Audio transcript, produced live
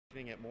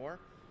transitioning it more.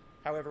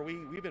 However,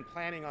 we've been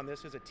planning on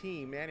this as a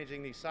team,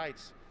 managing these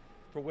sites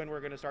for when we're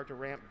going to start to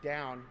ramp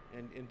down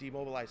and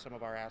demobilize some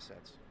of our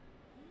assets.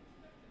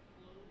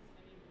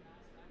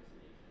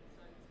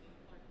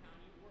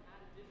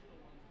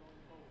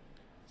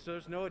 So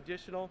there's no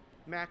additional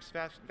max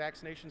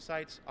vaccination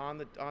sites on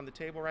the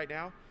table right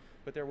now,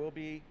 but there will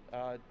be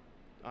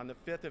on the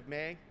 5th of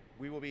May.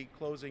 We will be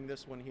closing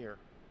this one here,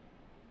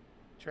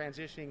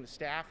 transitioning the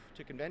staff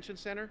to convention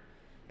center,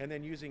 and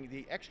then using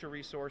the extra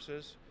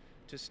resources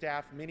to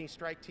staff mini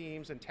strike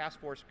teams and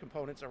task force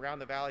components around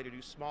the valley to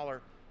do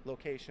smaller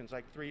locations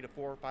like 300 to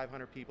 400 or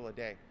 500 people a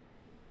day.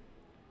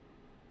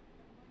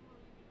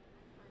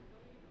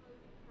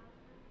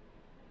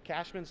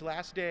 Cashman's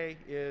last day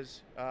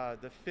is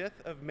the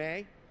 5th of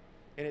May,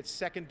 and it's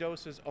second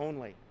doses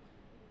only.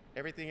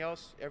 Everything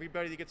else,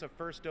 everybody that gets a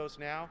first dose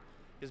now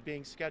is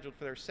being scheduled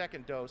for their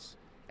second dose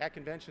at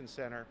Convention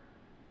Center.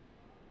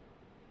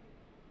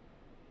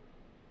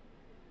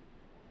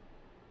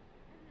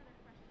 Another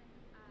question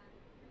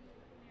for you,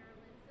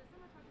 Marilyn. So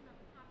someone talking about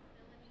the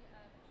possibility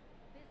of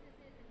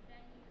businesses and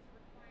venues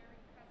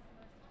requiring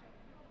customers to show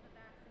proof of a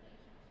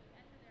vaccination to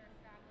enter their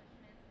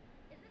establishments.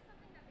 Is this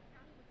something that the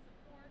county would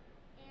support?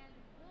 And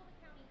will the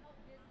county help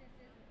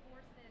businesses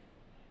enforce this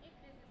if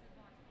businesses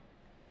want to?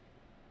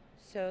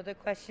 So the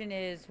question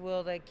is,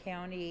 will the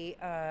county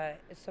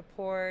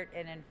support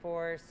and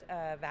enforce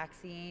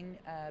vaccine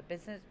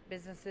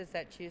businesses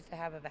that choose to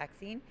have a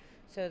vaccine?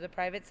 So the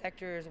private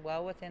sector is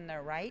well within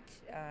their right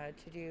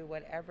to do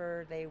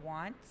whatever they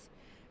want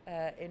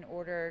in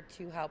order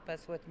to help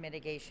us with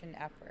mitigation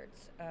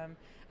efforts.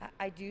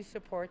 I do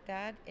support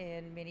that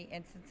in many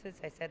instances.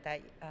 I said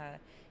that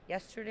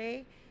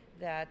yesterday,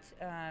 that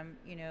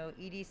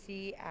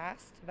EDC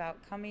asked about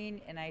coming,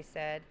 and I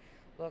said,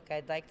 look,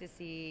 I'd like to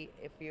see,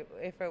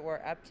 if it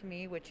were up to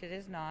me, which it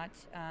is not,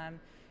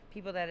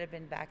 people that have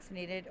been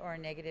vaccinated or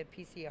negative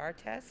PCR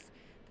tests.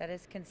 That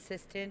is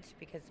consistent,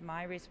 because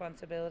my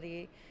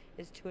responsibility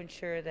is to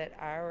ensure that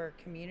our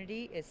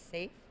community is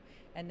safe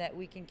and that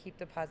we can keep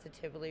the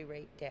positivity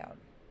rate down.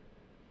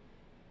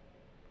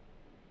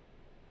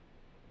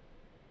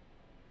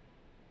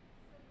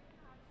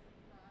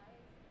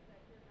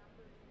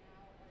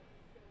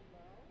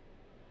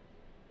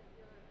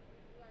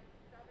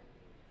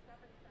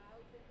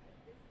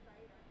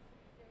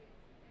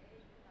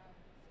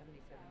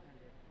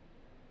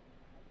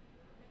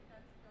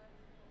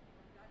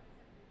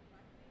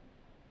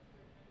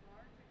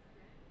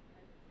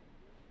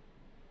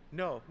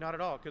 No, not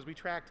at all, because we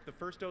tracked the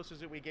first doses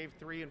that we gave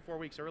 3 and 4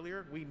 weeks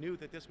earlier. We knew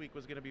that this week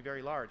was going to be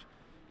very large,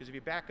 because if you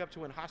back up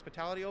to when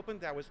hospitality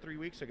opened, that was 3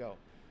 weeks ago.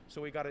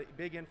 So we got a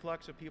big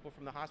influx of people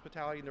from the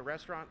hospitality and the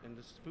restaurant and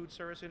the food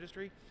service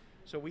industry.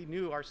 So we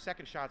knew our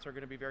second shots are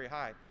going to be very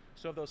high.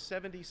 So of those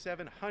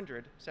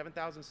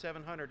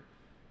 7,700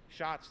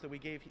 shots that we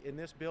gave in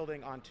this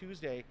building on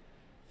Tuesday,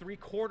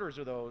 3/4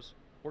 of those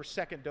were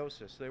second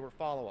doses. So they were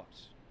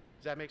follow-ups.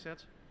 Does that make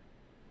sense?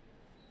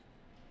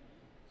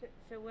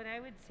 So what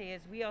I would say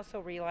is, we also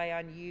rely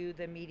on you,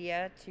 the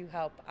media, to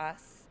help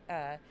us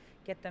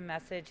get the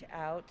message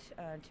out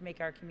to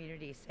make our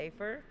community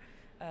safer.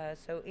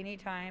 So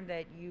anytime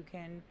that you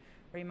can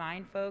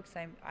remind folks,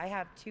 I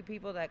have 2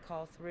 people that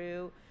call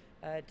through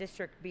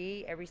District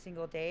B every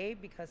single day,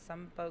 because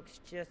some folks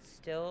just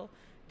still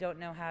don't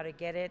know how to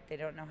get it. They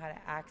don't know how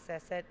to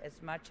access it,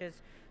 as much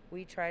as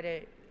we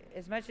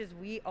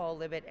all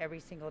live it every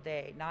single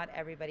day. Not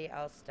everybody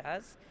else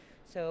does.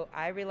 So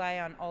I rely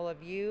on all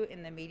of you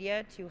in the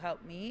media to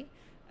help me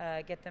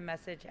get the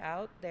message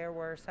out. There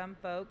were some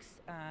folks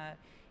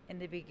in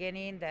the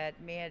beginning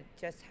that may have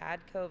just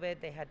had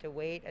COVID. They had to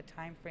wait a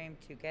time frame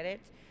to get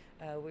it.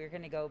 We're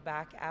going to go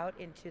back out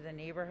into the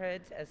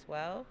neighborhoods as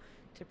well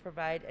to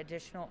provide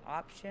additional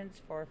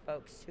options for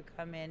folks to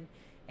come in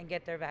and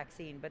get their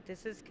vaccine. But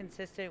this is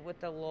consistent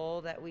with the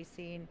lull that we've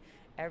seen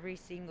every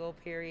single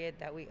period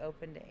that we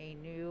opened a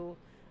new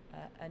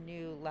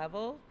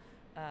level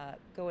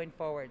going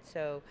forward.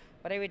 So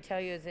what I would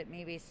tell you is, it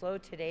may be slow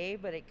today,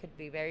 but it could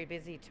be very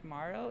busy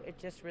tomorrow. It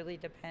just really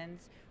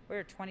depends.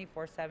 We're a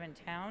 24/7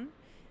 town,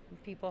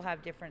 and people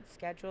have different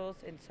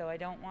schedules, and so I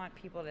don't want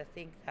people to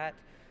think that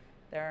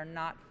there are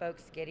not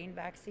folks getting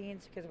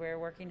vaccines, because we're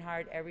working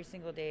hard every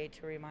single day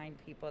to remind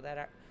people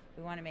that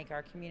we want to make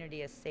our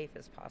community as safe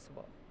as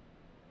possible.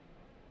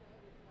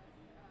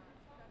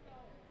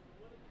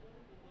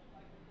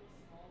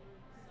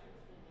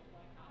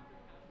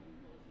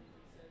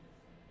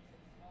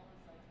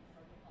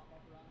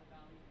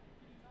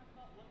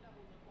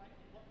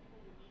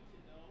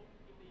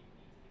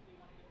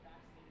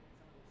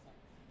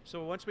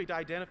 So once we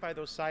identify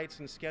those sites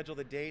and schedule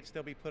the dates,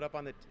 they'll be put up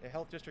on the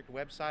Health District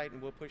website, and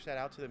we'll push that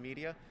out to the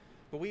media.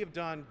 But we have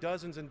done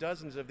dozens and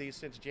dozens of these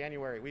since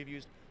January. We've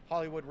used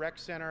Hollywood Rec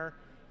Center,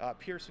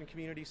 Pearson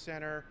Community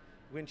Center,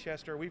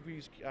 Winchester. We've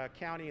used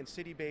county and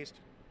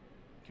city-based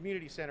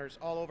community centers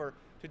all over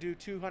to do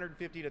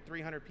 250 to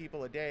 300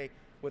 people a day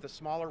with a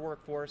smaller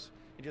workforce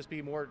and just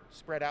be more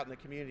spread out in the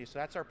community. So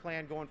that's our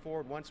plan going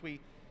forward. Once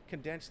we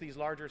condense these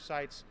larger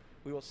sites,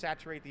 we will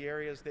saturate the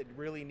areas that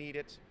really need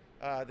it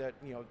that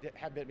that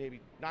have been maybe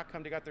not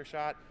come to get their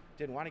shot,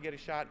 didn't want to get a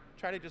shot.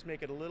 Try to just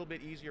make it a little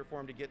bit easier for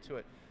them to get to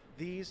it.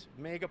 These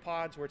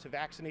megapods were to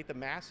vaccinate the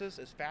masses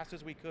as fast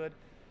as we could.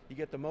 You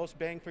get the most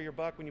bang for your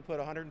buck when you put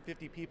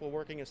 150 people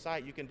working a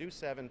site. You can do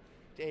 7,000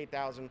 to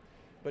 8,000,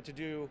 but to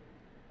do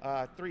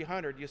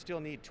 300, you still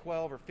need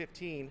 12 or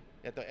 15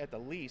 at the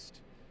least.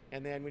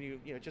 And then when you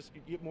just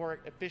get more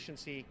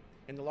efficiency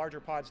in the larger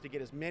pods to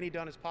get as many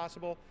done as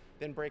possible,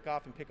 then break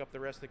off and pick up the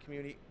rest of the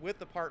community with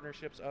the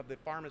partnerships of the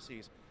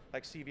pharmacies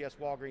like CVS,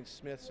 Walgreens,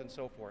 Smiths, and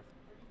so forth.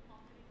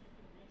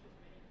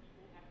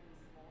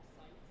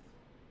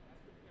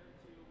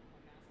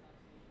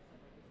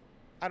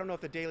 I don't know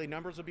if the daily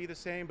numbers will be the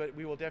same, but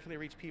we will definitely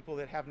reach people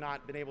that have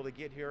not been able to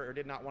get here or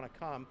did not want to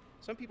come.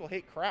 Some people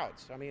hate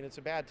crowds. I mean, it's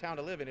a bad town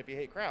to live in if you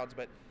hate crowds,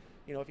 but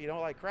if you don't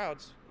like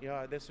crowds,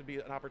 this would be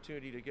an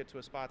opportunity to get to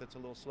a spot that's a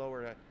little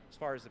slower as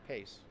far as the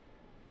pace.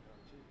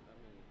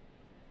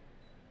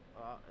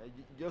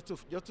 Just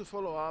to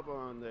follow up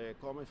on the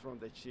comment from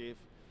the chief,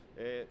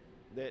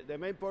 the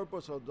main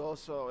purpose of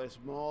those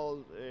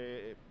small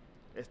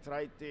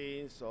strike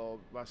teams or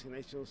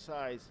vaccination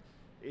sites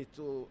is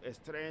to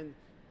strengthen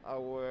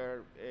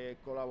our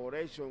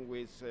collaboration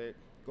with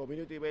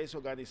community-based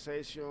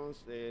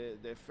organizations,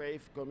 the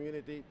faith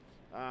community,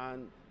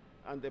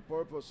 and the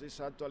purpose is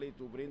actually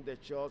to bring the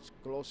shots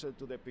closer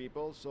to the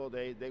people so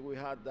they will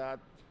have that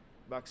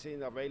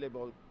vaccine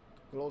available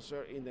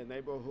closer in the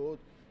neighborhood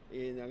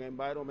in an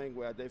environment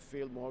where they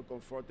feel more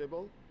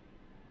comfortable.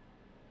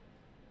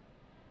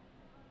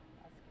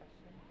 Last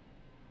question.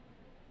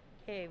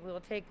 Okay, we'll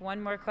take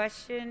one more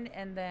question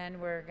and then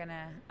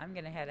I'm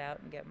gonna head out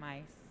and get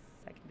my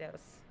second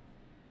dose.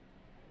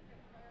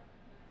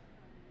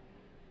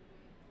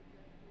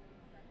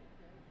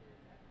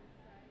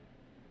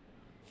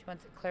 She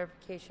wants a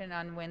clarification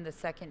on when the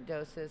second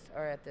doses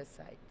are at this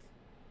site.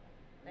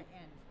 The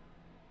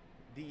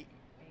end.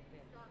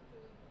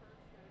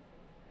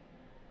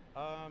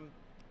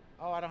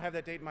 I don't have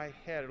that date in my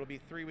head. It'll be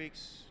 3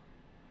 weeks.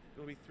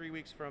 It'll be 3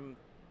 weeks from.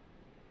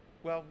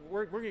 Well,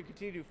 we're going to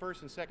continue to do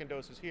first and second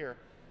doses here.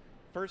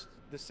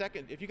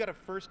 If you got a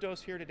first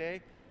dose here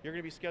today, you're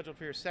going to be scheduled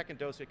for your second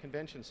dose at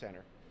Convention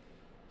Center.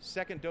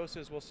 Second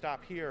doses will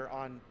stop here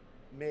on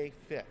May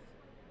 5th.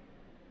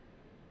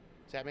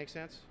 Does that make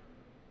sense?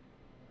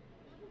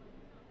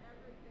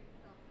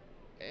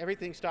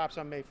 Everything stops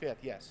on May 5th,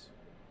 yes.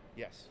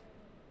 Yes.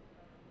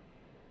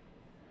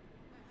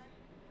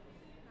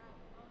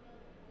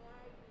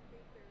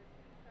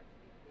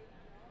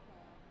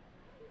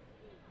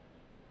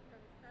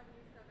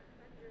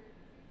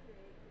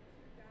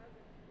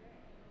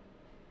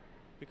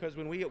 Because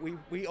when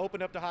we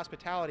opened up to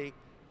hospitality,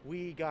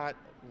 we got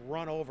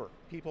run over.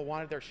 People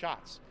wanted their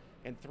shots.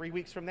 And 3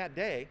 weeks from that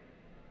day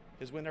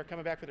is when they're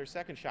coming back for their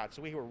second shot.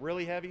 So we were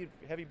really heavy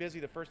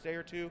busy the first day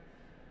or two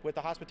with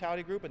the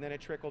hospitality group, and then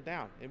it trickled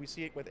down. And we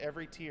see it with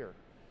every tier.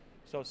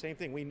 So same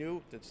thing, we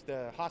knew that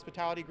the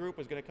hospitality group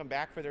was going to come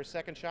back for their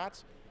second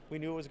shots. We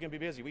knew it was going to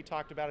be busy. We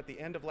talked about at the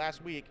end of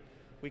last week,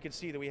 we could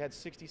see that we had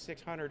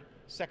 6,600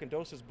 second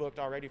doses booked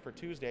already for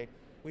Tuesday.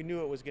 We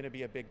knew it was going to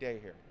be a big day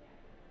here.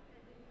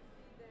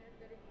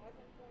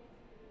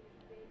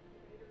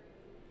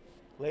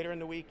 Later in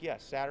the week,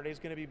 yes. Saturday's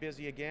going to be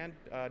busy again.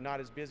 Not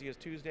as busy as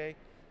Tuesday,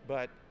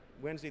 but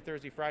Wednesday,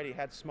 Thursday, Friday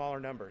had smaller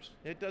numbers.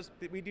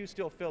 We do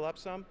still fill up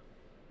some.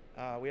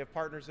 We have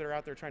partners that are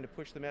out there trying to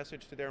push the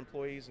message to their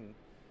employees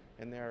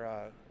and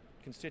their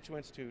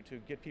constituents to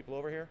get people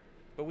over here.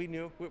 But we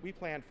knew, we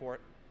planned for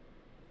it.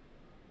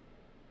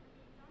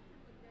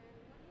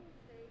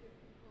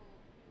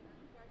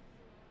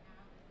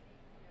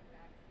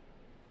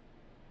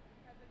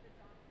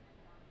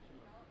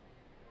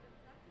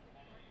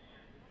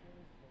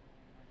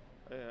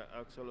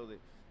 Absolutely.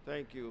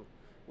 Thank you.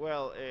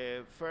 Well,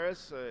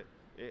 first,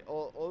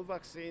 all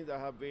vaccines that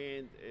have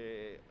been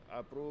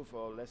approved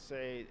or, let's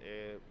say,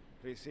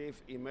 received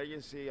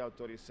emergency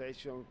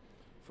authorization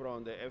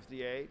from the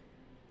FDA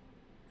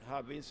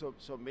have been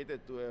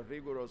submitted to a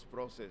rigorous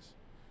process.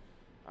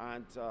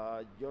 And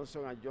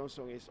Johnson &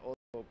 Johnson is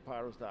also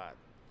part of that.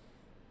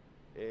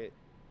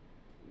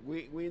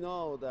 We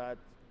know that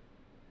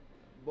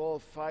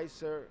both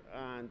Pfizer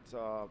and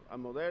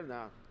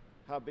Moderna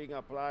have been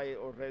applied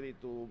already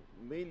to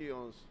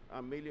millions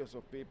and millions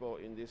of people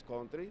in this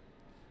country.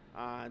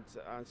 And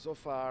so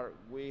far,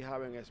 we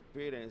haven't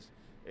experienced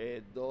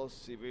those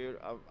severe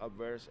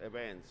adverse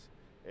events.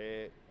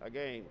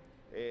 Again,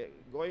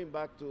 going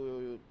back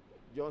to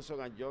Johnson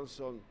 &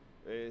 Johnson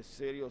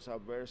serious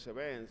adverse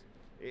events,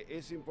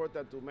 it's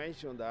important to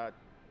mention that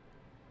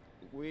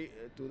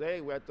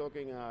today we are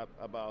talking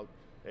about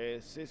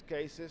 6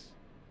 cases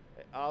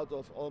out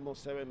of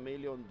almost 7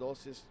 million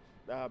doses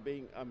that have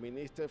been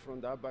administered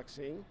from that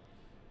vaccine.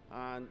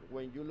 And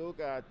when you look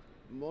at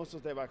most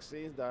of the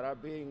vaccines that are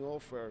being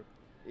offered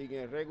in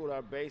a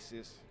regular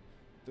basis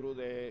through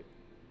the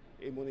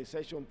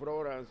immunization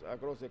programs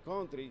across the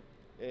country,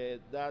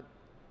 that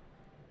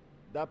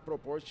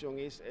proportion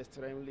is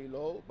extremely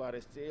low,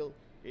 but still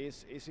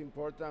is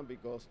important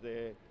because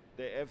the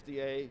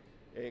FDA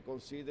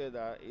consider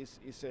that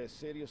it's a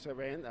serious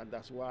event, and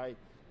that's why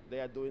they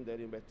are doing their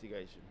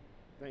investigation.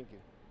 Thank you.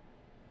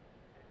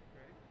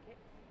 Ready?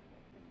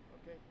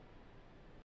 Okay.